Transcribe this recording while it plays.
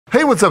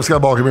Hey, what's up?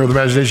 Scott Balcom here with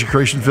Imagination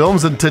Creation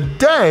Films, and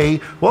today,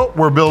 well,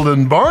 we're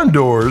building barn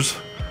doors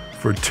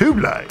for tube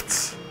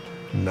lights.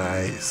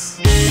 Nice.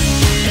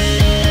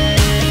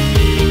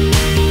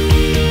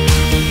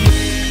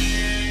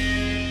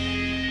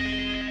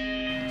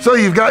 So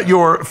you've got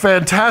your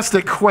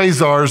fantastic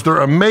quasars.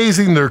 They're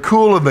amazing, they're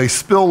cool, and they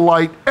spill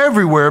light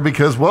everywhere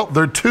because, well,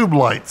 they're tube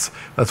lights.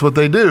 That's what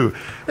they do.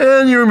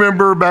 And you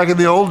remember back in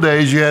the old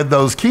days, you had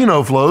those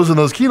Kino flows, and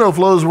those Kino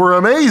flows were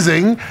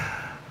amazing.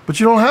 But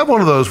you don't have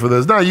one of those for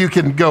this. Now you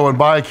can go and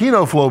buy a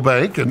Kino flow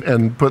bank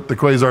and put the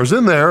quasars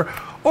in there,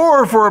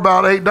 or for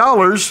about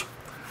 $8,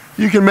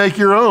 you can make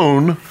your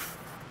own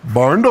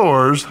barn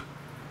doors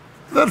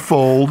that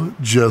fold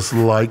just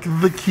like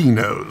the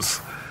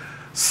Kinos.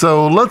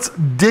 So let's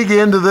dig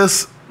into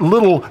this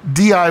little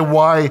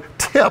DIY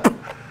tip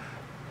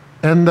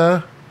and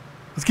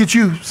let's get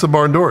you some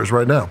barn doors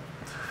right now.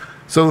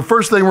 So the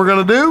first thing we're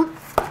gonna do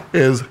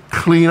is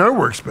clean our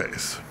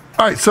workspace.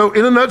 All right, so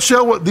in a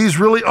nutshell, what these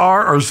really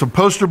are some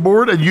poster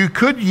board, and you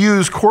could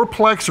use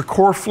Coreplex or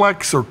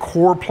Coreflex or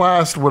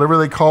Coreplast, whatever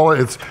they call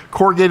it. It's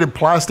corrugated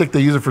plastic.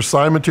 They use it for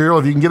sign material.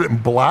 If you can get it in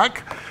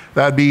black,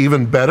 that'd be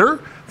even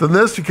better than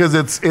this because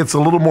it's a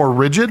little more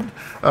rigid.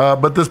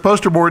 But this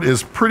poster board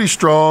is pretty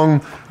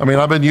strong. I mean,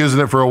 I've been using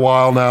it for a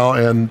while now,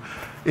 and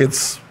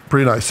it's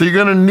pretty nice. So you're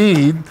gonna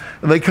need,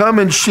 and they come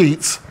in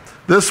sheets.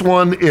 This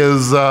one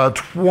is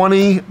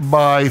 20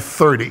 by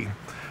 30.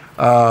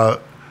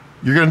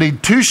 You're gonna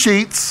need 2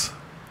 sheets.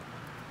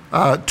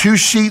 2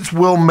 sheets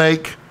will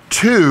make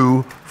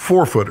 2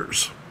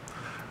 4-footers.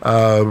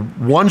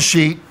 1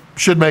 sheet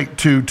should make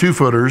 2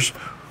 2-footers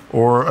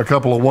or a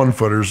couple of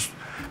 1-footers.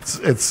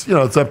 It's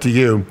up to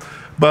you.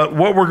 But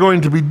what we're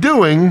going to be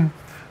doing,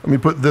 let me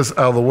put this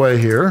out of the way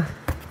here,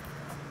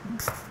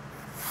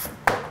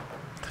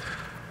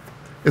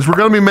 is we're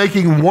gonna be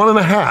making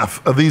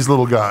 1.5 of these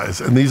little guys.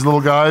 And these little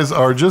guys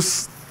are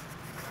just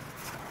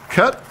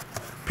cut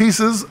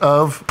pieces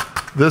of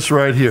this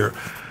right here.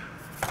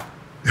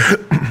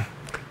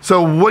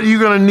 So what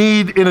you're gonna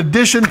need in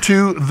addition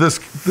to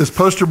this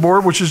poster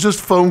board, which is just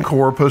foam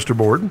core poster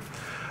board,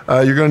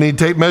 you're gonna need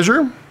tape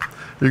measure,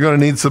 you're gonna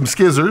need some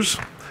scissors.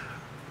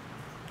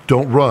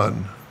 Don't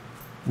run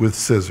with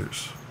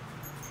scissors.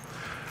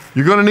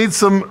 You're gonna need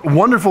some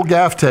wonderful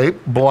gaff tape,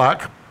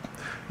 black.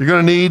 You're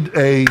gonna need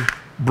a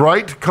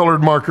bright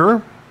colored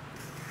marker.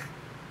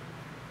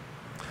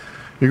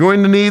 You're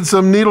going to need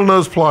some needle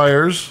nose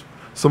pliers,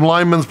 some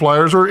lineman's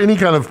pliers, or any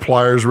kind of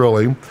pliers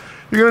really.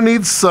 You're gonna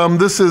need some,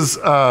 this is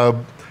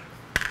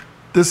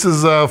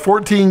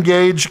 14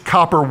 gauge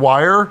copper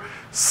wire,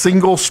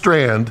 single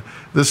strand.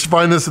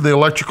 Find this in the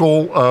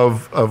electrical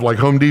of like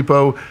Home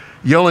Depot.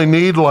 You only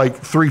need like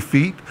 3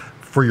 feet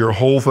for your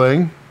whole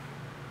thing.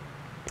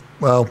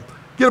 Well,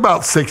 get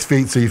about 6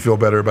 feet so you feel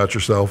better about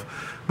yourself.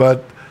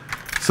 But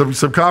some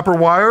copper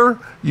wire,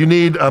 you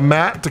need a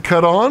mat to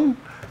cut on,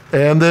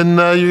 and then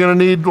you're gonna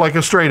need like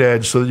a straight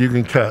edge so that you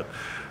can cut.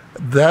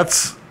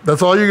 That's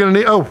all you're gonna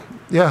need. Oh,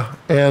 yeah,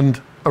 and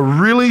a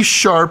really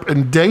sharp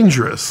and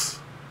dangerous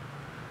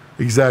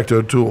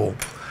X-Acto tool.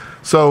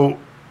 So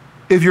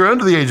if you're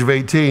under the age of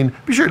 18,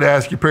 be sure to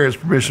ask your parents'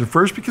 permission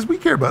first because we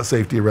care about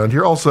safety around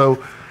here.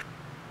 Also,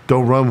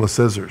 don't run with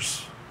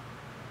scissors.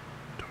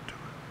 Don't do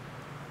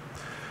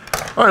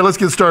it. All right, let's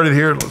get started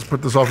here. Let's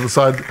put this off to the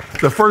side.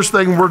 The first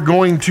thing we're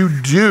going to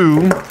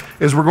do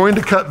is we're going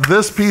to cut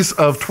this piece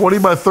of 20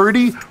 by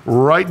 30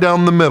 right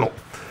down the middle.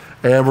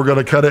 And we're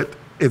gonna cut it,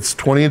 it's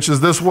 20 inches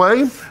this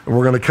way, and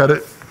we're gonna cut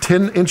it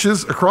 10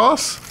 inches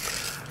across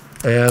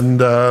and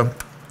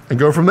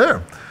go from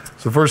there.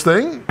 So the first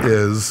thing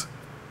is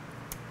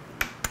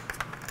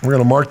we're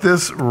gonna mark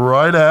this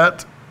right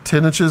at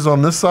 10 inches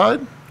on this side.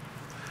 And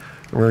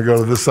we're gonna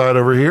go to this side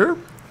over here,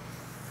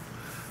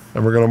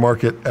 and we're gonna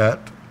mark it at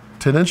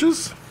 10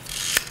 inches.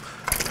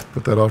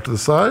 Put that off to the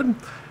side.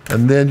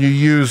 And then you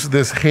use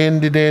this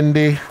handy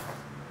dandy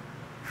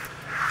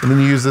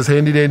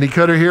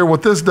cutter here.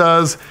 What this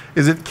does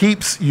is it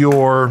keeps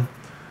your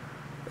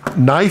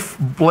knife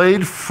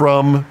blade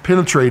from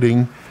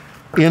penetrating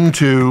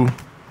into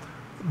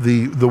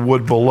the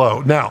wood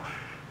below. Now,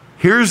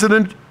 here's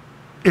an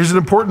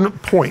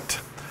important point.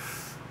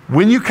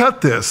 When you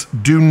cut this,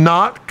 do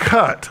not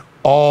cut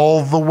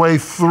all the way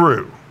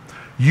through.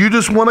 You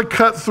just want to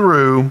cut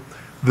through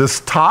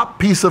this top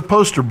piece of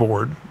poster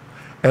board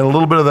and a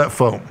little bit of that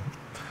foam.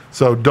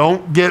 So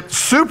don't get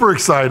super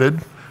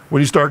excited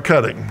when you start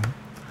cutting.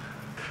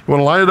 You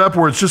want to line it up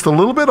where it's just a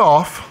little bit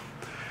off.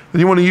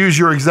 Then you want to use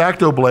your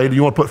X-Acto blade.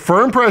 You want to put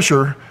firm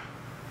pressure.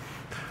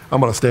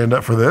 I'm going to stand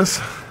up for this.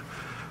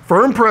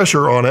 Firm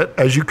pressure on it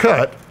as you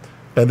cut,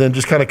 and then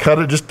just kind of cut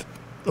it just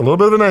a little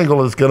bit of an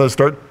angle. It's going to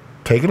start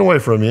taking away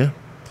from you.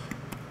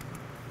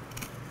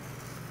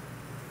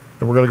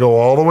 And we're going to go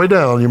all the way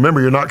down. You remember,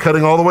 you're not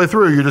cutting all the way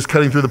through. You're just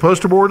cutting through the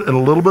poster board and a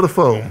little bit of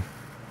foam.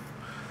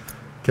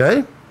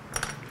 Okay?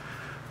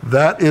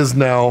 That is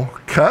now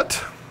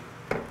cut.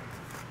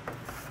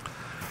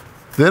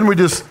 Then we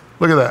just,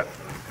 look at that,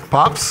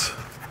 pops.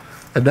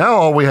 And now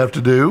all we have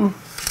to do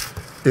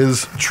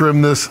is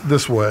trim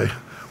this way.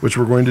 which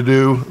we're going to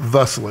do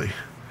thusly.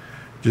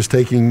 Just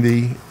taking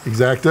the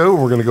X-Acto,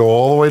 we're going to go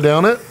all the way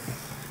down it.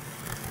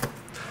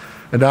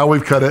 And now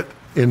we've cut it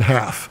in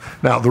half.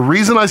 Now, the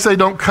reason I say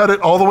don't cut it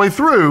all the way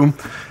through,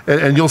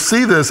 and you'll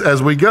see this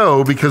as we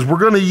go, because we're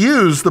going to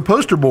use the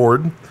poster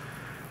board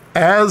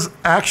as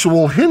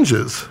actual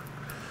hinges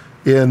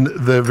in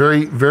the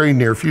very, very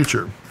near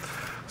future.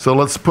 So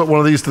let's put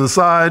one of these to the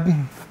side,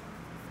 and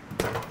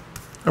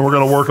we're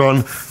going to work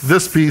on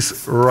this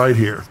piece right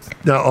here.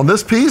 Now, on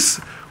this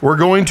piece, we're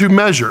going to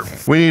measure.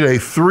 We need a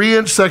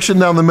 3-inch section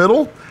down the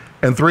middle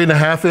and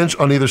 3.5 inch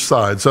on either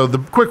side. So the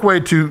quick way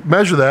to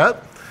measure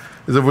that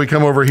is if we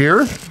come over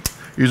here,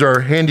 use our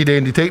handy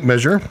dandy tape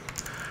measure,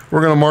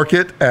 we're going to mark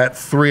it at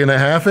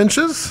 3.5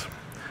 inches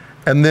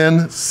and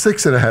then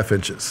 6.5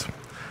 inches.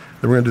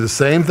 Then we're going to do the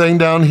same thing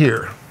down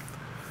here.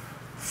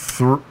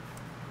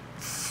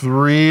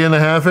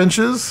 3.5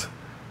 inches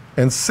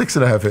and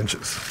 6.5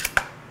 inches.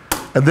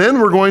 And then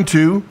we're going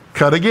to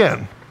cut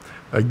again.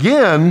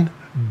 Again,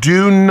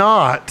 do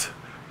not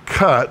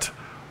cut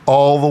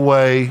all the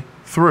way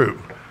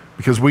through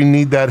because we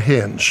need that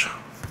hinge.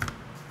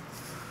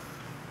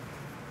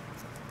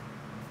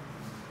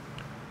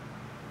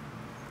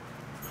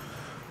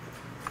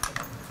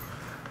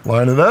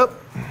 Line it up.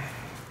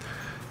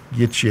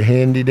 Get your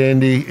handy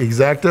dandy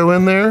X-Acto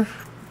in there.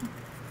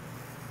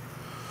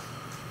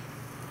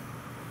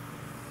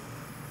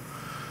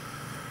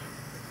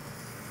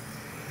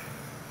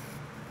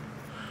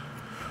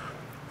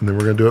 And then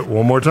we're going to do it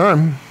one more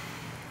time.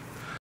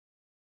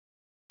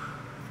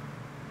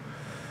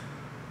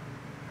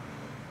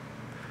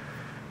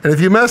 And if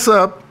you mess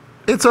up,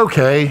 it's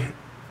okay.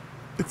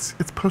 It's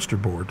poster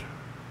board.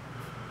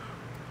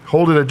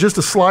 Hold it at just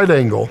a slight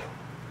angle.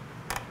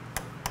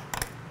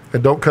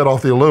 And don't cut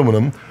off the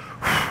aluminum.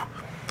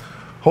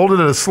 Hold it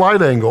at a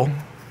slight angle.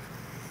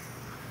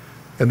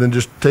 And then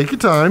just take your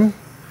time.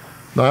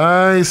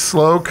 Nice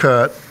slow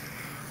cut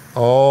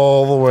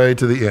all the way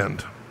to the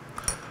end.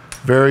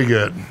 Very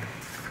good.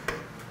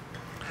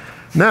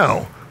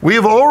 Now, we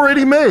have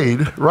already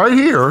made, right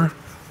here,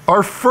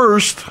 our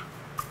first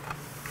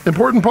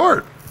important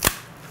part.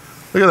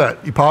 Look at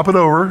that. You pop it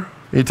over,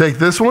 you take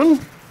this one,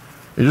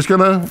 you're just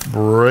gonna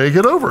break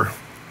it over.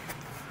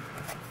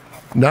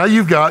 Now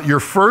you've got your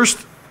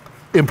first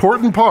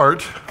important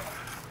part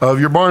of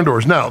your barn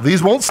doors. Now,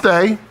 these won't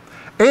stay,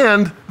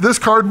 and this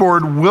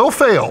cardboard will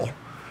fail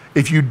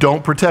if you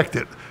don't protect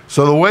it.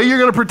 So the way you're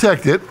gonna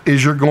protect it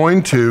is you're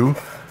going to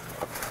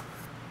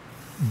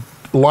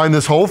line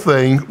this whole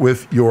thing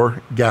with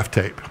your gaff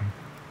tape.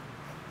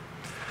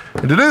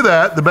 And to do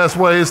that, the best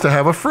way is to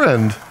have a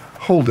friend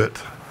hold it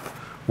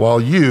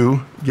while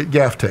you get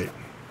gaff tape.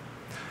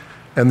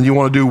 And then you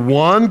want to do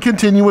one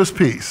continuous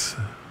piece.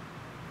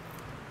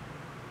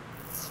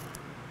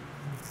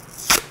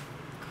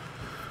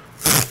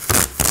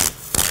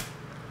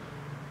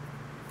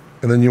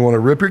 And then you want to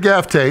rip your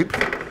gaff tape,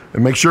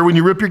 and make sure when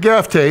you rip your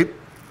gaff tape,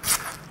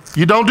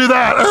 you don't do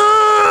that.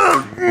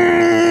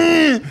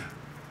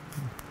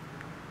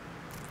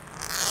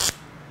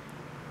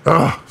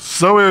 Oh,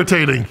 so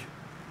irritating.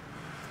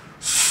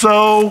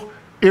 So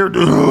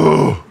irritating.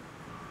 Oh.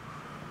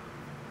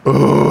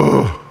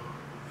 Oh.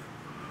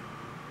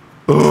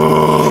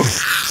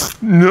 Oh.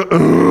 No.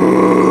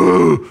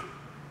 Oh.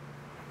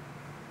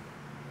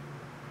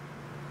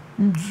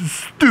 I'm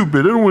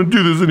stupid. I don't want to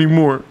do this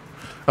anymore.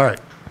 All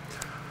right.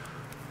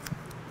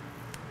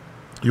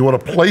 You want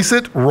to place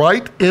it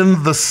right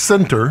in the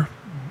center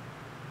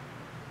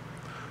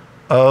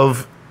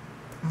of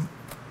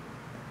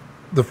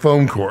the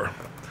foam core.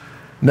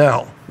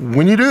 Now,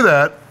 when you do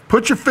that,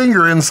 put your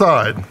finger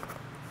inside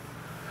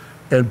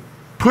and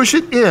push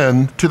it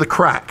in to the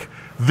crack.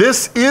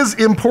 This is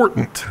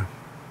important,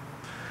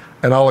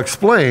 and I'll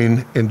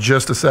explain in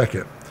just a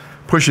second.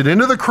 Push it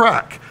into the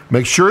crack.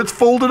 Make sure it's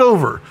folded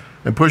over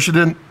and push it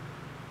in.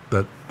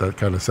 That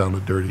kind of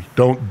sounded dirty.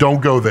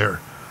 Don't go there.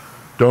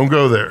 Don't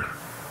go there.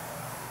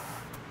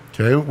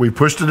 Okay, we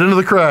pushed it into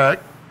the crack.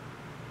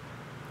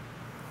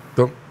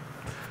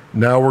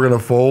 Now we're going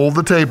to fold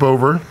the tape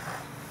over.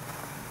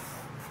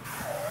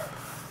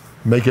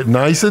 Make it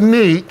nice and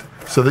neat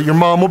so that your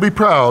mom will be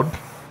proud.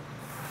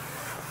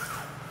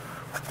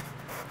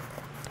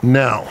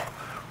 Now,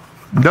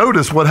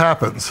 notice what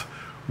happens.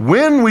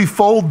 When we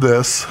fold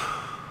this,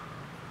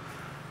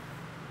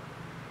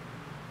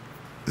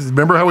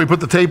 remember how we put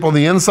the tape on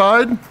the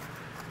inside?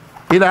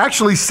 It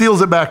actually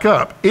seals it back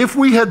up. If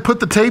we had put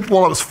the tape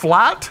while it was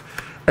flat,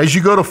 as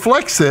you go to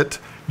flex it,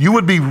 you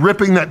would be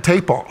ripping that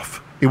tape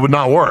off. It would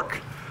not work.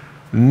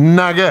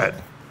 Not good.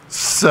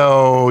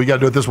 So you gotta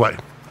do it this way.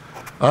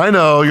 I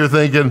know you're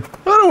thinking,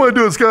 I don't want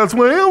to do it Scott's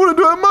way, I want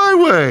to do it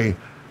my way.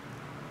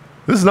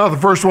 This is not the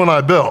first one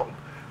I built.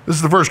 This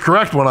is the first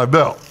correct one I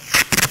built.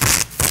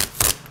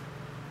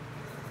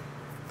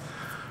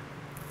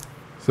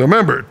 So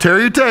remember, tear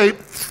your tape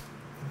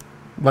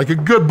like a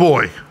good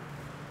boy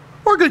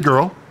or a good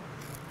girl.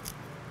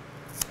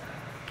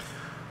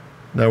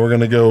 Now we're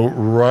going to go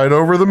right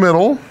over the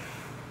middle.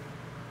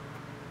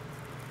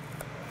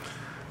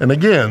 And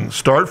again,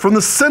 start from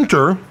the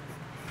center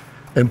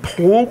and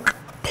poke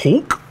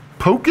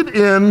it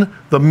in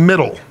the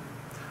middle.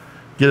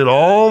 Get it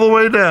all the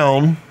way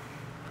down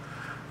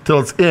till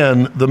it's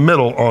in the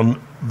middle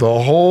on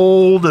the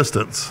whole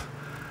distance.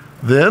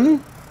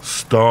 Then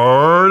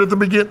start at the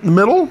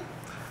middle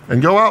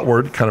and go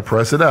outward, kind of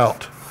press it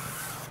out.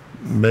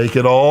 Make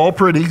it all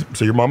pretty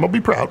so your mom will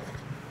be proud.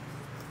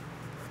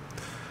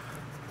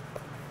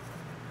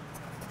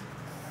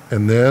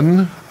 And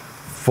then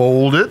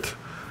fold it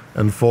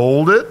and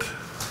fold it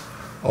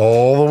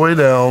all the way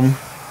down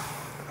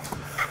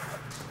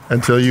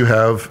until you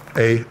have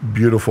a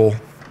beautiful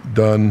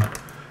done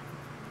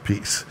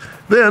piece.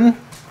 Then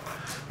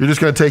you're just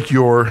going to take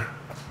your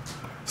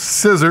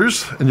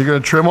scissors and you're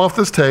going to trim off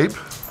this tape,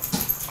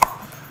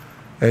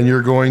 and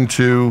you're going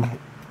to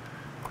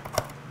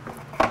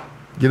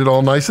get it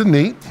all nice and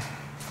neat.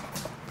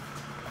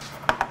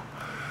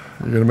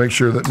 You're going to make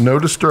sure that no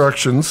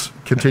distractions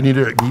continue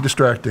to be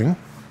distracting.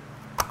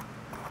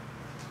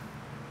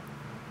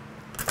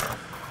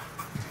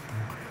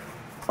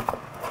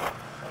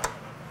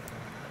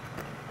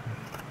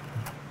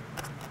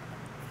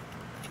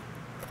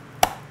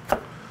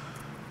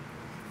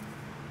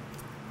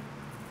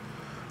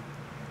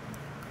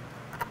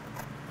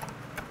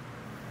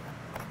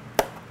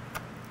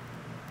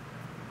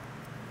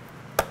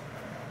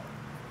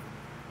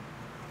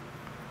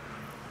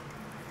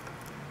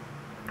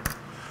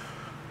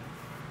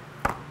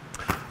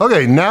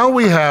 Okay, now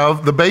we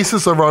have the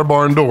basis of our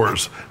barn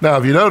doors. Now,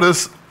 if you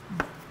notice,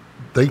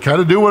 they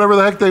kind of do whatever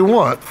the heck they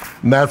want,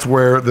 and that's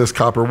where this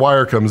copper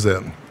wire comes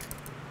in.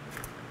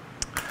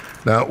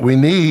 Now, we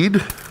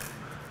need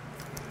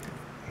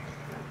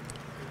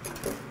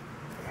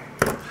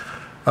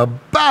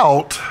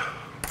about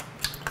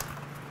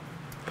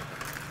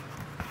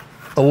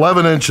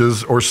 11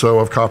 inches or so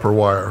of copper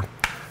wire.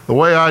 The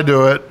way I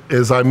do it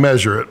is I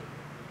measure it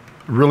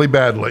really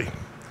badly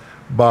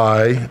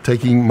by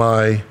taking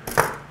my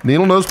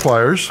needle nose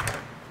pliers.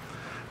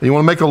 And you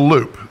want to make a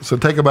loop. So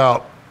take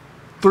about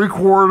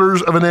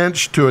 3/4 of an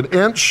inch to an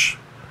inch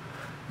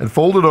and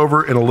fold it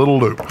over in a little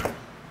loop.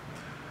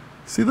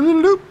 See the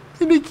little loop?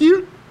 Isn't it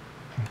cute?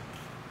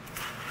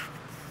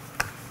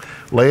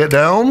 Lay it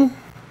down,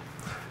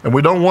 and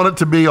we don't want it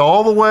to be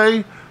all the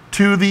way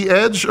to the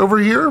edge over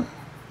here.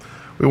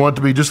 We want it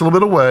to be just a little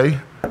bit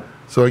away.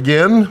 So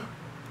again,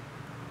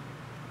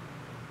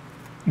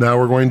 now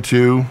we're going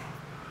to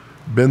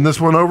bend this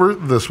one over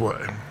this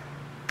way.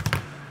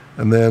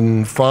 And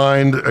then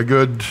find a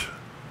good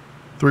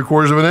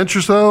 3/4 of an inch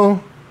or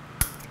so,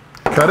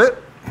 cut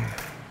it,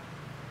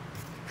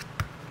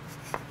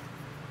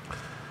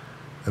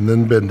 and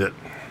then bend it.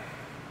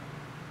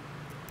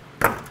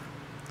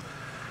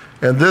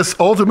 And this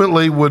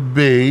ultimately would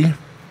be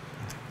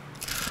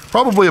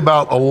probably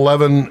about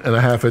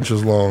 11.5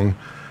 inches long.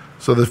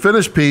 So the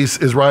finished piece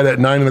is right at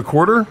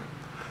 9.25.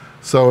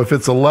 So if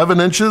it's 11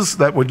 inches,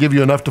 that would give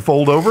you enough to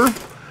fold over.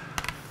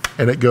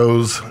 And it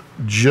goes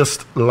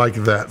just like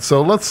that.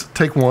 So let's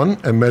take one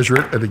and measure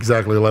it at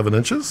exactly 11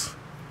 inches.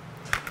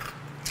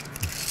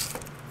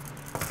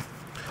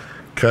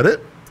 Cut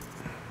it.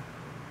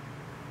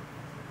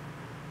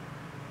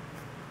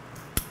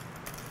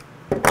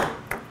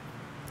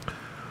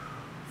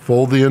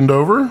 Fold the end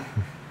over.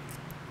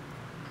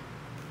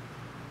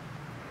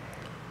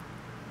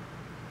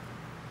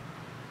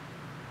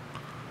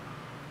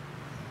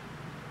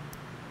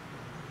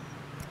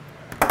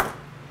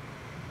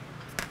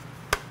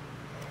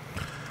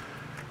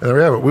 And there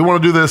we have it. We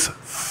want to do this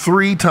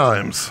 3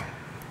 times.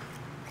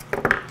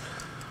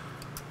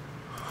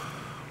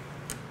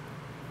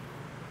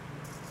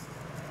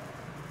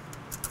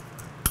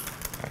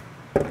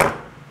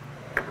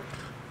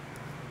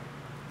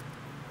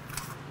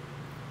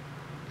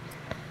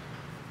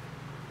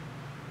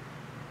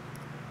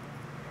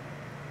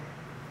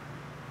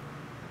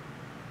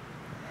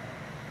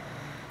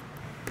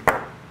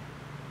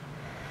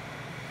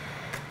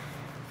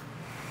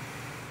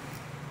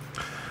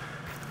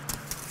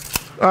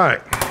 All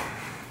right.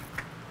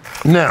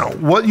 Now,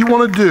 what you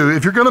want to do,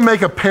 if you're going to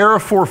make a pair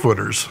of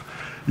 4-footers,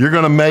 you're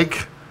going to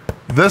make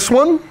this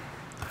one,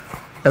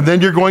 and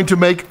then you're going to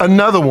make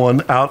another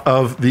one out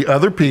of the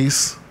other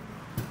piece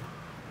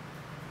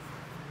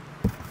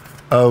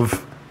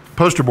of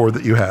poster board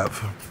that you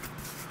have.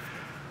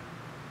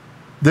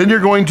 Then you're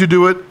going to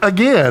do it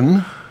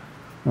again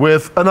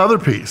with another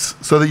piece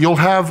so that you'll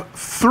have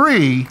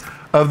 3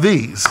 of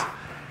these.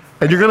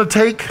 And you're going to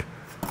take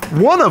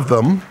one of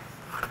them,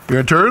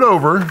 you're going to turn it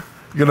over,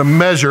 you're going to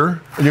measure,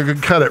 and you're going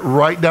to cut it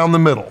right down the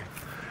middle.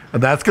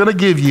 And that's going to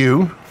give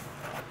you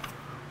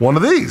one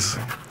of these.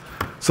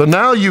 So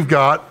now you've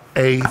got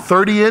a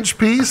 30-inch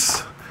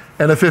piece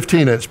and a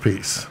 15-inch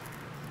piece.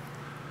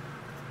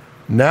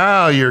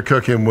 Now you're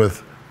cooking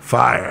with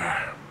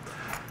fire.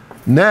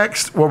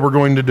 Next, what we're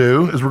going to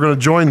do is we're going to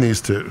join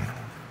these two.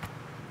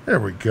 There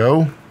we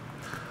go.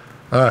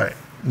 All right,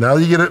 now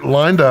that you get it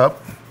lined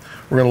up,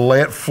 we're going to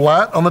lay it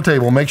flat on the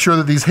table. Make sure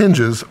that these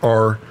hinges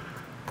are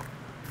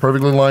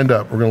perfectly lined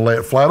up. We're going to lay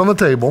it flat on the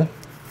table,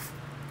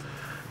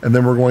 and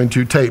then we're going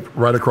to tape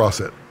right across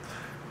it.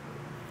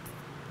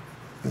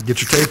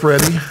 Get your tape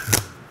ready.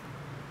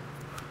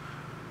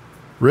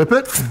 Rip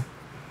it.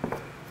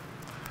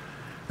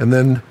 And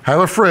then have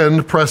a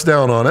friend press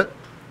down on it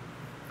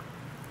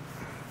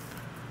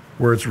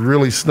where it's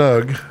really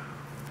snug.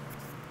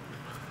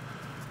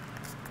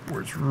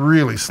 Where it's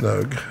really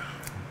snug.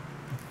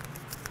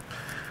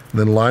 And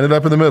then line it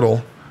up in the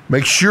middle.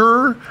 Make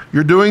sure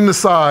you're doing the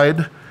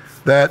side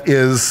that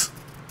is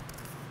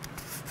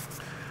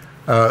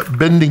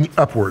bending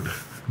upward.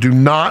 Do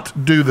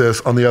not do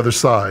this on the other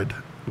side.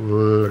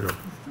 And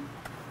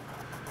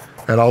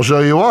I'll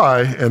show you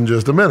why in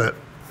just a minute.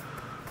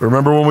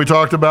 Remember when we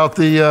talked about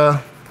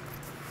the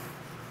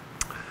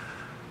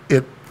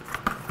it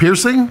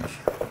piercing?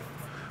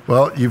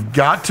 Well, you've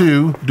got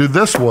to do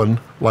this one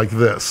like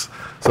this.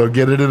 So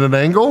get it at an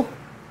angle.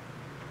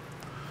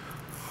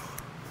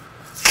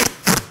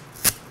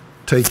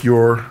 Take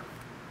your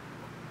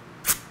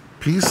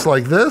piece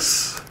like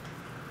this,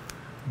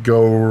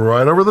 go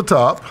right over the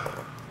top.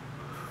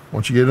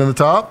 Once you get in the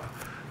top,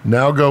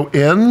 now go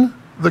in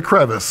the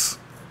crevice.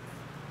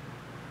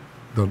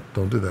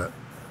 Don't do that.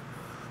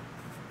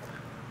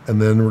 And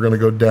then we're going to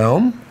go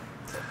down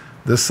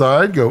this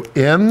side, go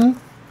in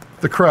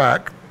the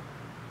crack,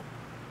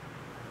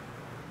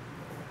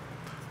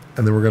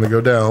 and then we're going to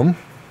go down.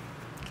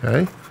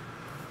 Okay.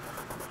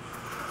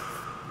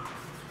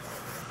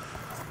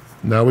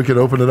 Now we can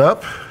open it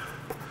up,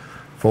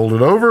 fold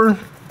it over,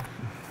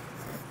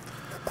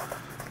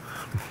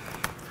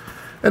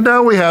 and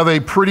now we have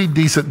a pretty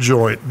decent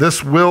joint.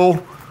 This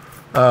will,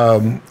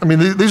 I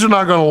mean, these are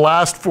not going to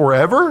last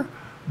forever,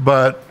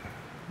 but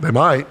they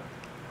might.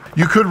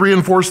 You could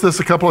reinforce this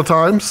a couple of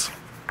times,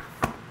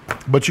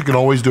 but you can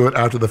always do it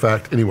after the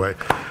fact anyway.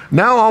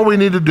 Now all we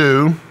need to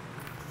do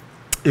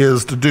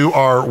is to do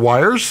our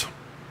wires,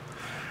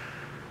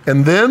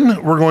 and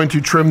then we're going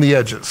to trim the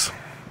edges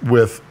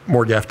with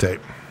more gaff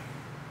tape.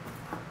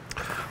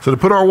 So to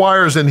put our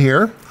wires in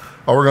here,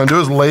 all we're going to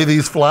do is lay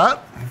these flat,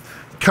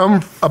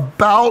 come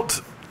about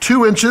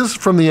 2 inches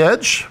from the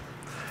edge,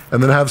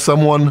 and then have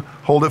someone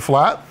hold it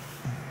flat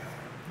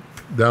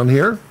down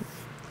here.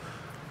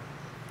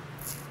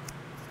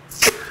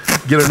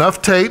 Get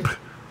enough tape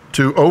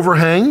to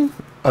overhang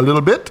a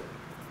little bit.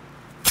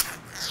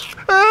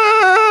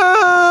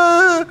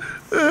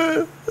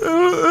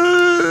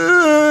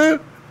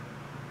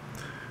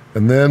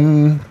 And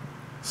then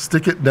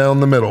stick it down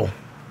the middle,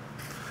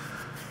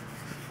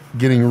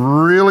 getting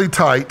really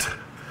tight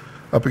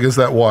up against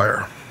that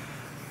wire.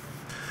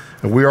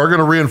 And we are going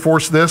to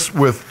reinforce this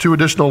with 2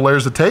 additional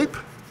layers of tape.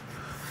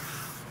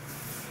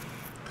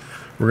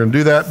 We're going to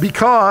do that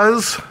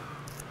because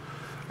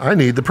I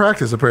need the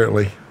practice,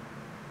 apparently.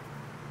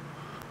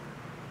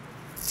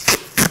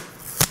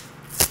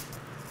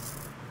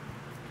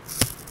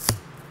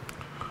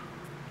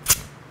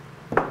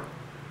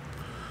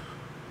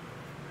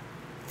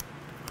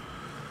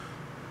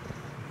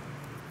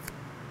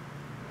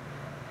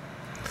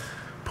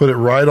 Put it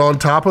right on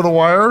top of the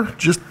wire,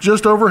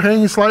 just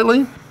overhanging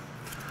slightly.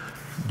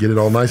 Get it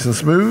all nice and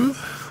smooth.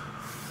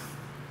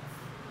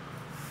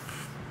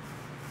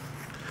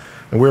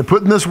 And we're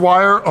putting this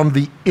wire on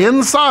the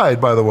inside,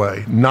 by the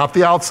way, not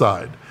the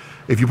outside.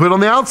 If you put it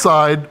on the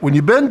outside, when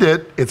you bend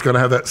it, it's going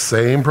to have that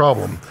same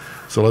problem.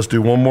 So let's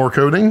do one more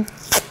coating.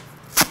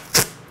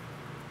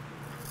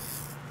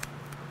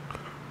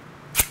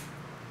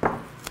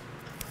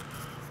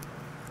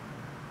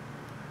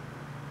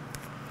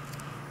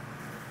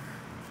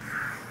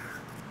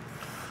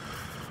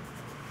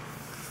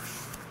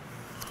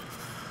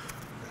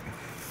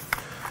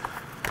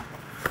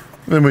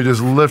 Then we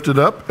just lift it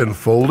up and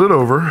fold it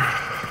over.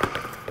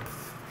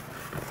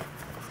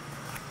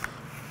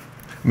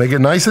 Make it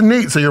nice and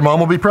neat so your mom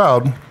will be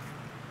proud.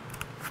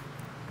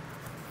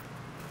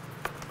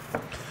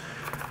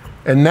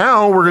 And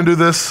now we're going to do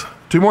this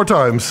 2 more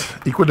times,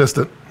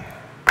 equidistant.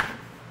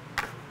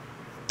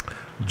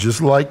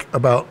 Just like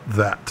about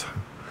that.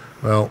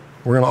 Well,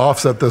 we're going to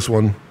offset this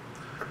one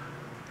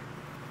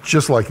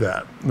just like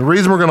that. And the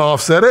reason we're going to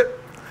offset it,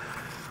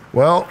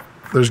 well,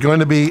 there's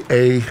going to be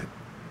a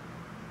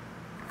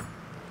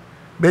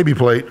baby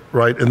plate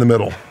right in the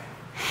middle.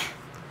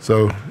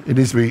 So it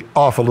needs to be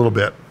off a little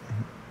bit.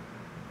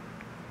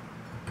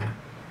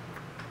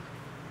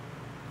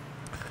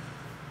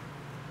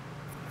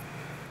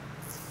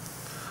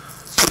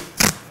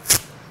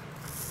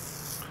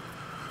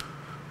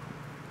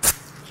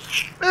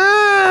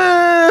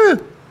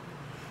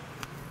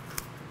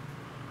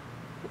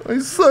 I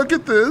suck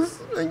at this.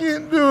 I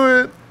can't do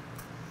it.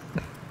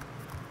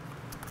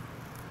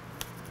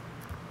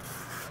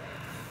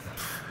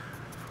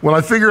 When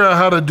I figure out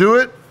how to do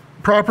it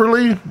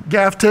properly,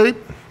 gaff tape,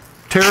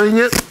 tearing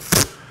it,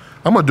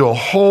 I'm going to do a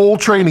whole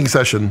training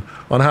session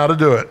on how to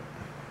do it.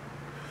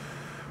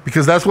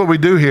 Because that's what we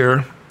do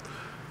here.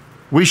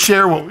 We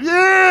share what we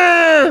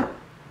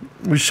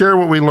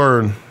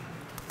learn.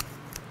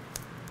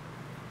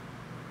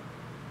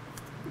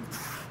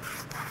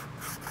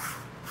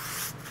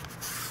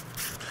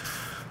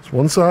 It's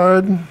one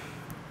side.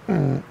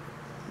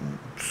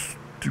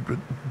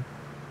 Stupid.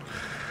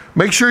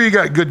 Make sure you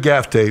got good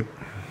gaff tape.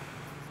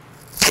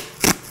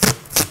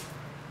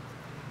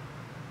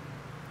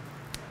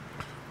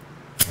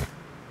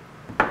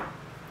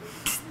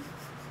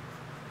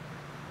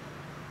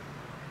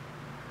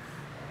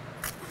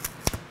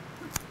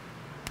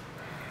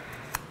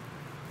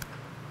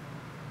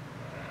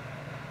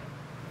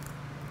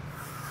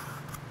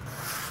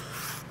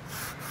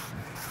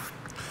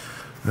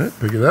 Right,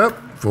 pick it up,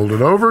 fold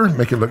it over,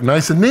 make it look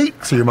nice and neat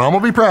so your mom will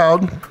be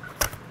proud.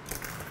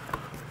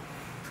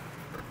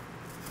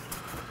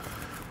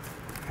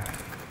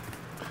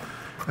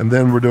 And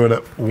then we're doing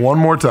it one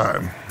more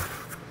time.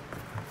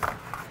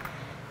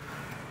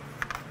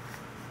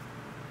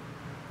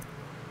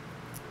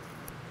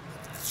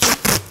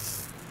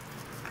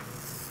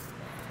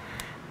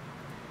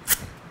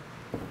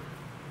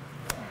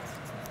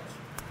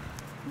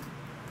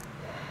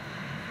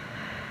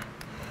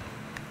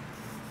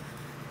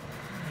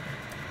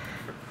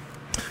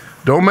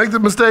 Don't make the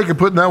mistake of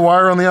putting that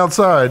wire on the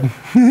outside.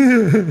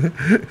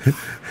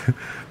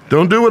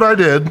 Don't do what I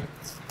did.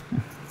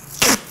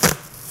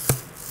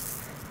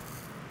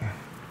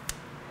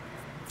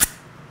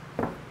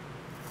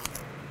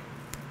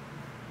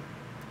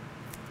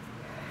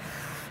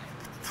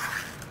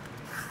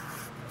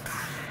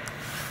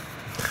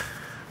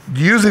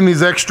 Using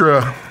these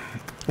extra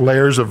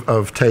layers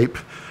of tape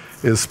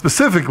is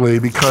specifically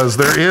because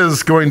there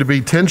is going to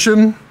be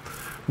tension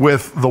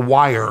with the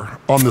wire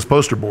on this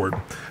poster board.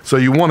 So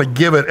you want to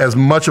give it as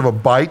much of a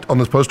bite on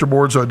this poster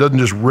board so it doesn't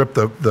just rip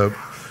the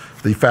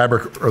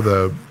fabric or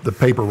the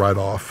paper right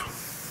off.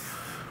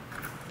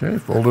 Okay,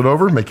 fold it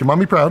over, make your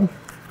mommy proud.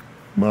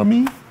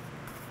 Mommy.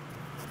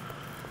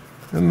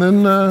 And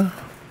then,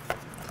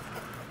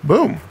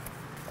 boom.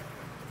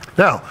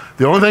 Now,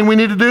 the only thing we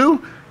need to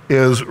do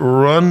is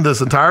run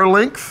this entire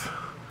length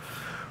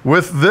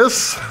with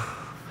this.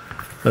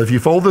 Now, if you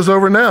fold this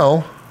over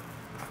now,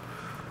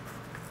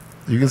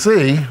 you can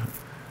see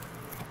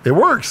it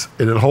works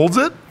and it holds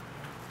it,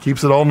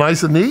 keeps it all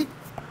nice and neat.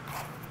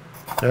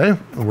 Okay,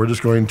 and we're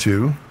just going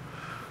to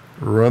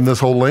run this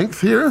whole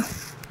length here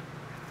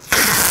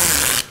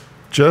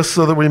just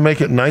so that we make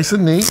it nice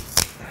and neat.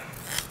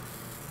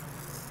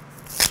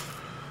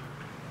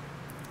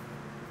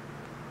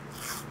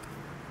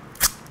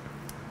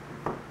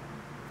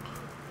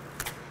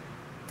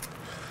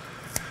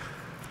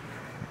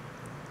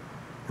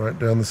 Right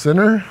down the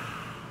center.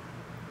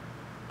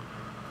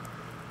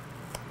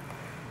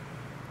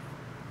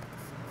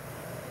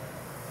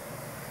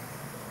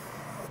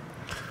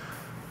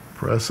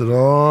 Press it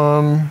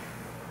on.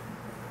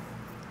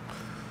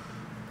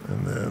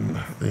 And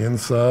then the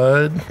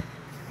inside.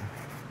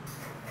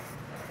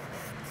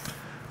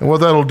 And what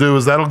that'll do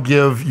is that'll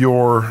give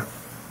your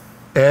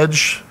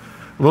edge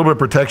a little bit of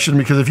protection,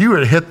 because if you were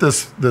to hit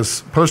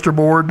this poster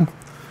board,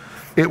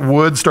 it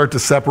would start to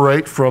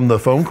separate from the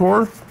foam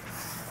core.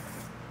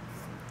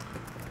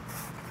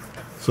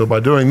 So by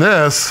doing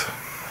this,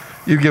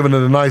 you've given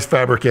it a nice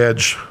fabric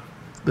edge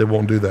that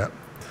won't do that.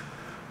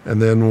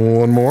 And then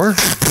one more.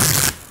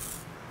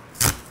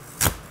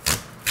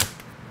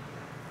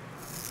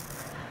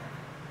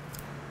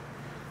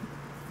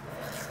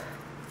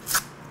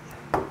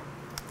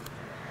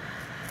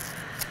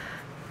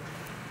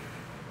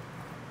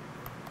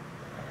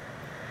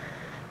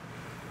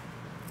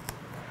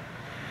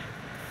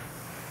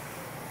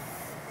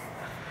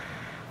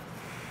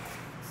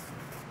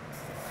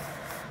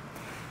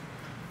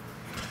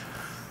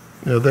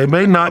 You know, they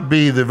may not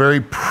be the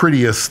very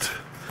prettiest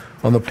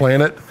on the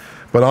planet,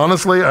 but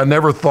honestly, I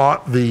never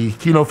thought the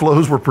Kino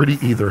Flows were pretty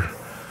either.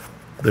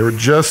 They were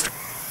just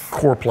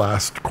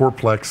Coreplast,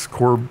 Coreplex,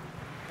 Core,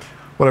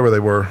 whatever they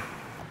were.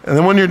 And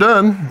then when you're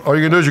done, all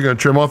you're gonna do is you're gonna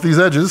trim off these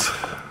edges.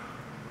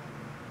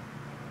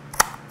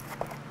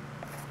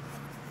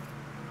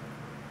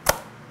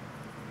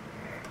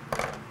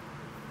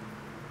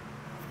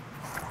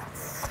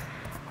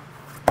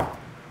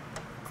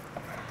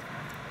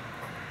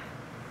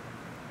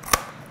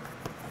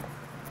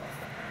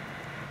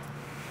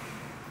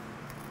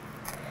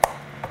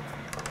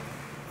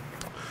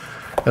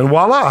 And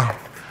voila,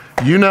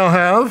 you now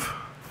have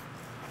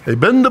a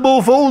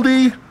bendable,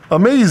 foldy,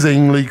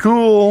 amazingly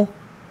cool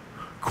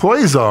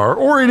Quasar,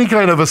 or any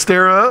kind of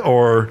Astera,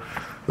 or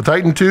the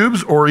Titan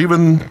tubes, or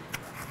even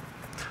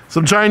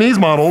some Chinese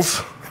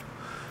models.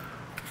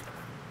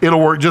 It'll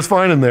work just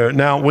fine in there.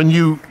 Now, when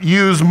you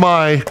use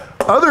my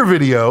other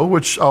video,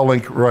 which I'll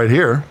link right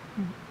here,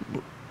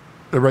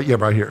 right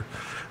here,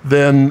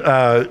 then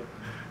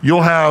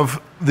you'll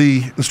have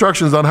the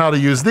instructions on how to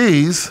use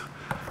these.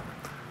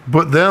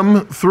 Put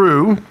them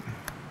through,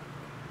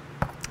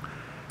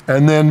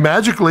 and then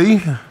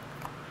magically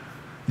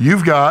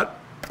you've got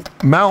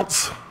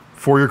mounts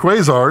for your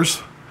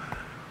Quasars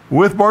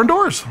with barn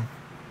doors.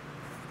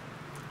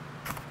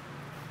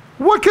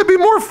 What could be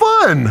more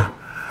fun?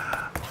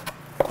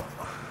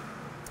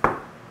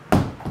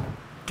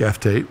 Gaff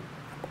tape.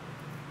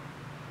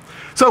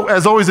 So,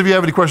 as always, if you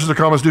have any questions or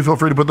comments, do feel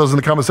free to put those in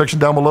the comment section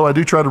down below. I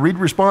do try to read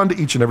and respond to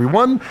each and every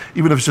one,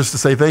 even if it's just to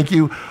say thank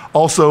you.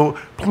 Also,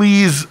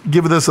 please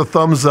give this a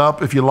thumbs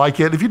up if you like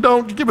it. If you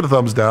don't, give it a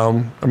thumbs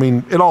down. I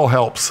mean, it all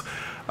helps.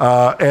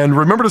 And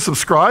remember to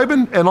subscribe,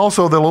 and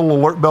also the little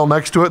alert bell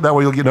next to it. That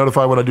way you'll get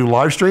notified when I do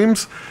live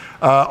streams.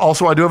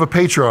 Also, I do have a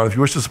Patreon. If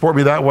you wish to support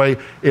me that way,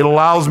 it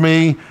allows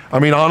me, I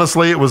mean,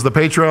 honestly, it was the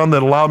Patreon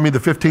that allowed me the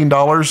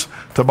 $15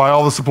 to buy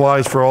all the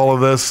supplies for all of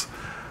this.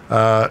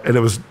 and it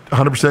was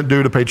 100%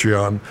 due to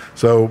Patreon.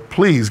 So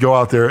please go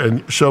out there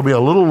and show me a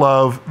little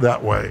love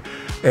that way.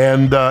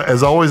 And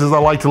as always, as I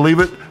like to leave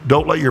it,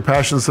 don't let your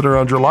passions center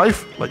around your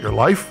life. Let your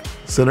life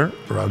center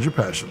around your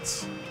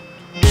passions.